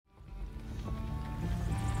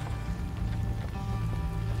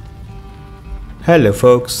Hello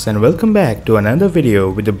folks, and welcome back to another video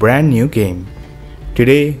with a brand new game.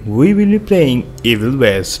 Today we will be playing Evil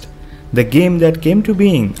West, the game that came to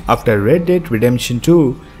being after Red Dead Redemption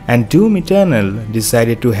 2 and Doom Eternal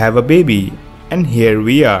decided to have a baby, and here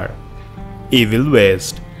we are. Evil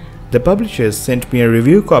West. The publishers sent me a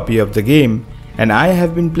review copy of the game and I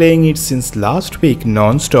have been playing it since last week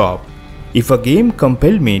non-stop. If a game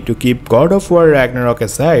compelled me to keep God of War Ragnarok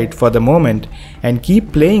aside for the moment and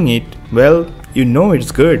keep playing it, well, you know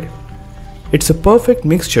it's good. It's a perfect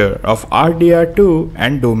mixture of RDR2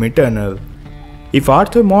 and Doom Eternal. If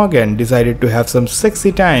Arthur Morgan decided to have some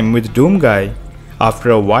sexy time with Doom Guy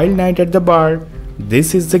after a wild night at the bar,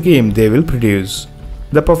 this is the game they will produce.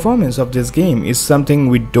 The performance of this game is something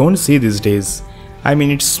we don't see these days. I mean,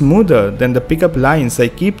 it's smoother than the pickup lines I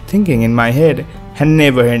keep thinking in my head and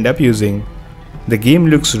never end up using. The game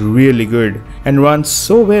looks really good and runs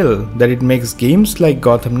so well that it makes games like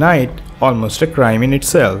Gotham Knight almost a crime in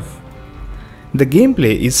itself. The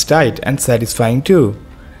gameplay is tight and satisfying too.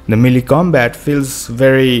 The melee combat feels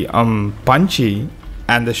very punchy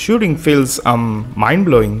and the shooting feels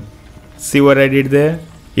mind-blowing. See what I did there?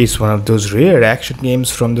 It's one of those rare action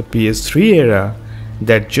games from the PS3 era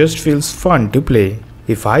that just feels fun to play.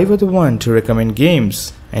 If I were the one to recommend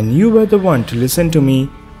games and you were the one to listen to me,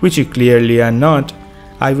 which you clearly are not,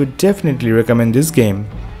 I would definitely recommend this game.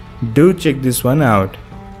 Do check this one out.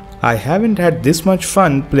 I haven't had this much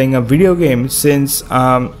fun playing a video game since,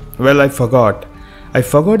 well, I forgot. I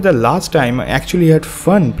forgot the last time I actually had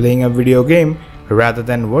fun playing a video game rather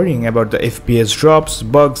than worrying about the FPS drops,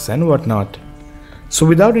 bugs and whatnot. So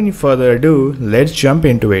without any further ado, let's jump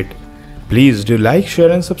into it. Please do like,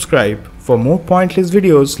 share and subscribe for more pointless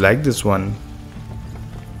videos like this one.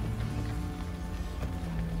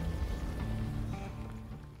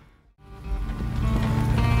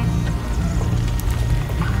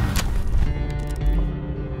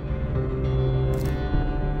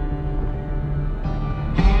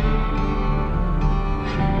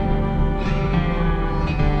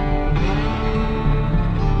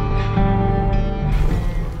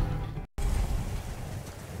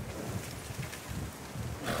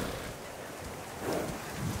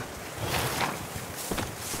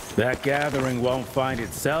 That gathering won't find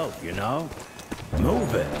itself, you know?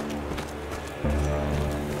 Move it.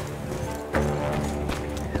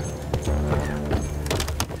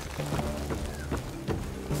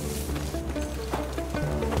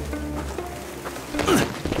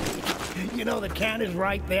 You know the can is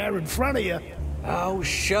right there in front of you. Oh,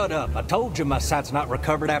 shut up. I told you my sight's not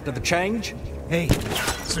recovered after the change. Hey,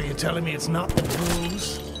 so you're telling me it's not the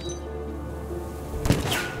booze?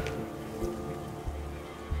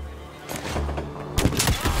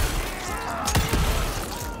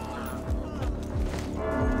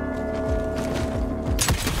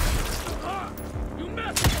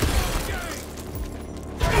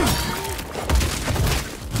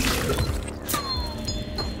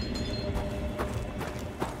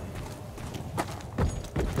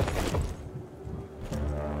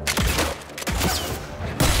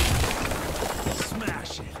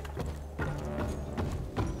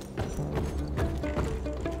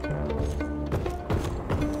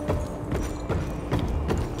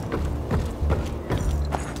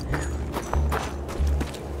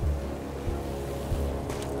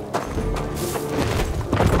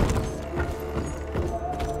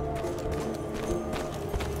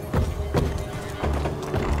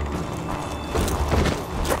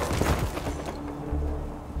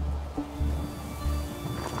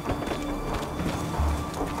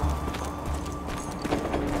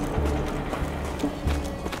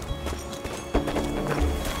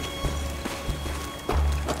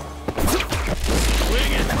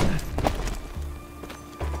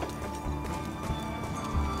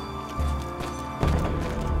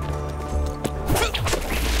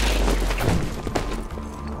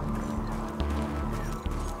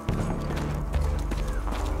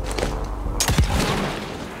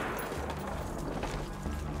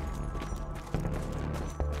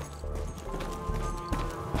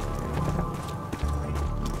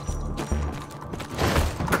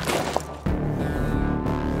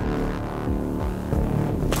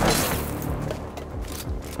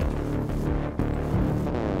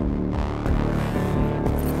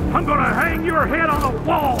 I'm gonna hang your head on a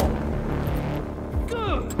wall!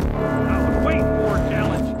 Good! I was waiting for a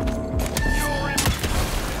challenge. You're in.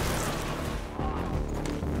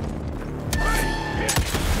 Hey, bitch!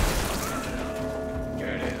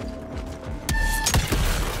 Here it is.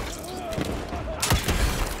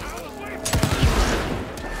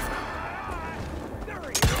 There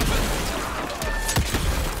he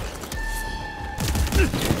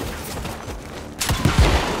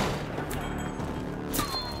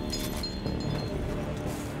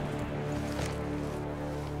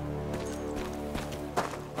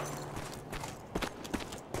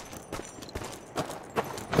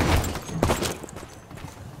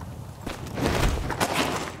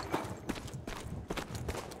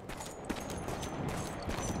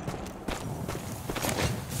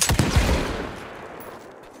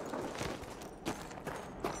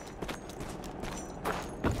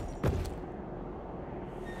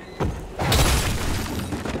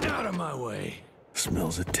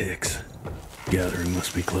smells of ticks. Gathering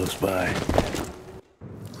must be close by.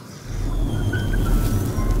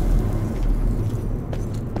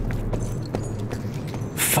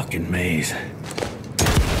 Fucking maze.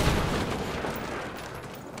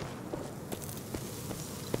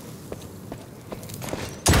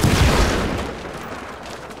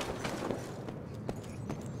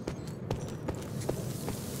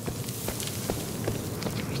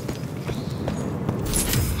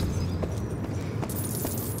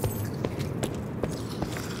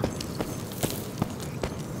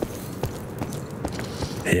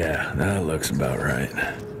 Yeah, that looks about right.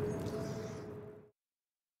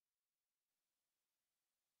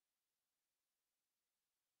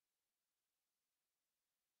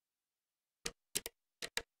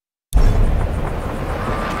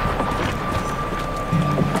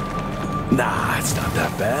 Nah, it's not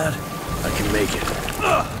that bad. I can make it.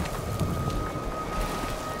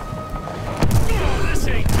 This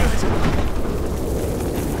ain't good.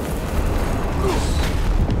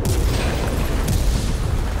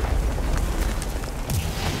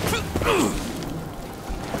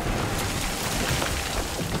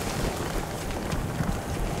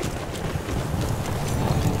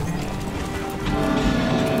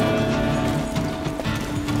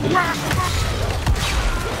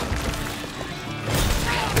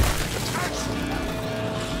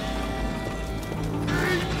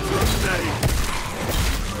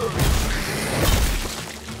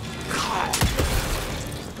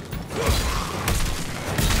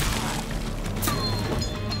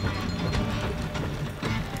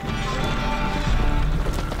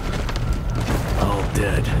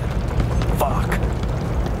 Dead. Fuck.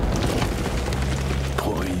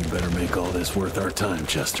 Boy, you better make all this worth our time,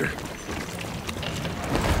 Chester.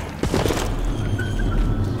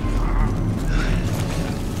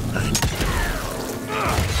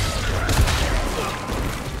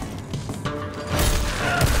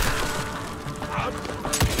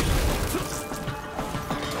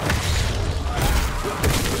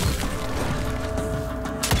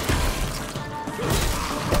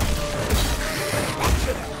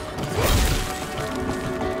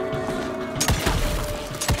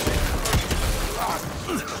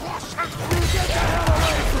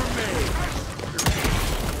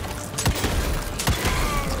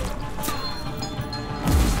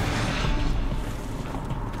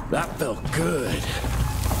 That felt good.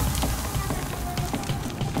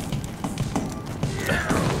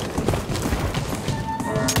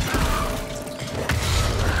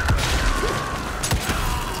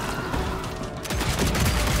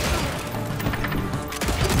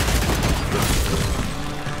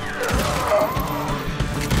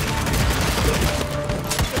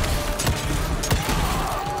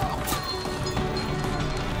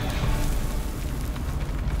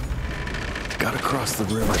 Gotta cross the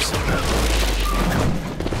river somehow.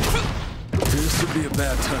 This would be a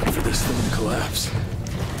bad time for this thing to collapse.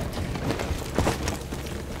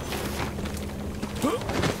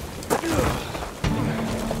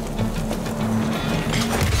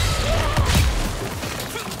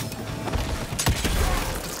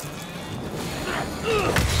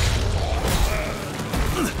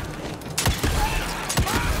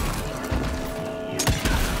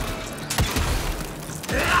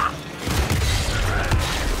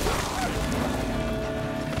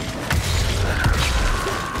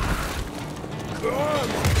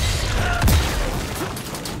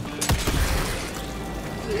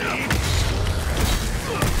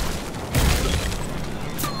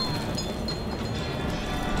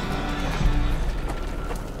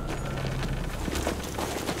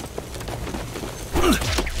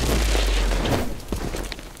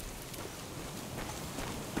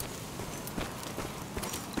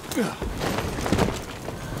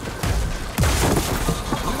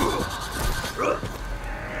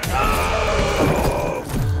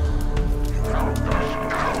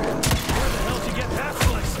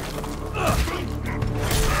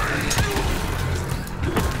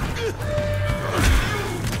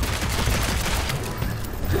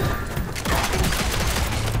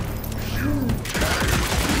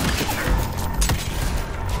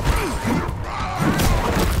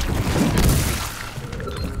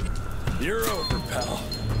 You're over, pal.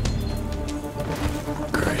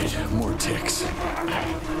 Great, more ticks.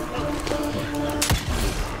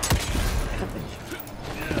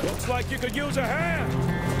 Looks like you could use a hand.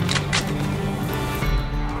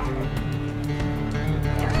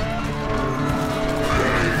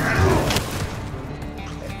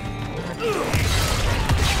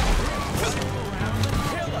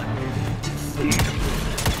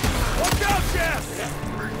 Watch out, Jeff!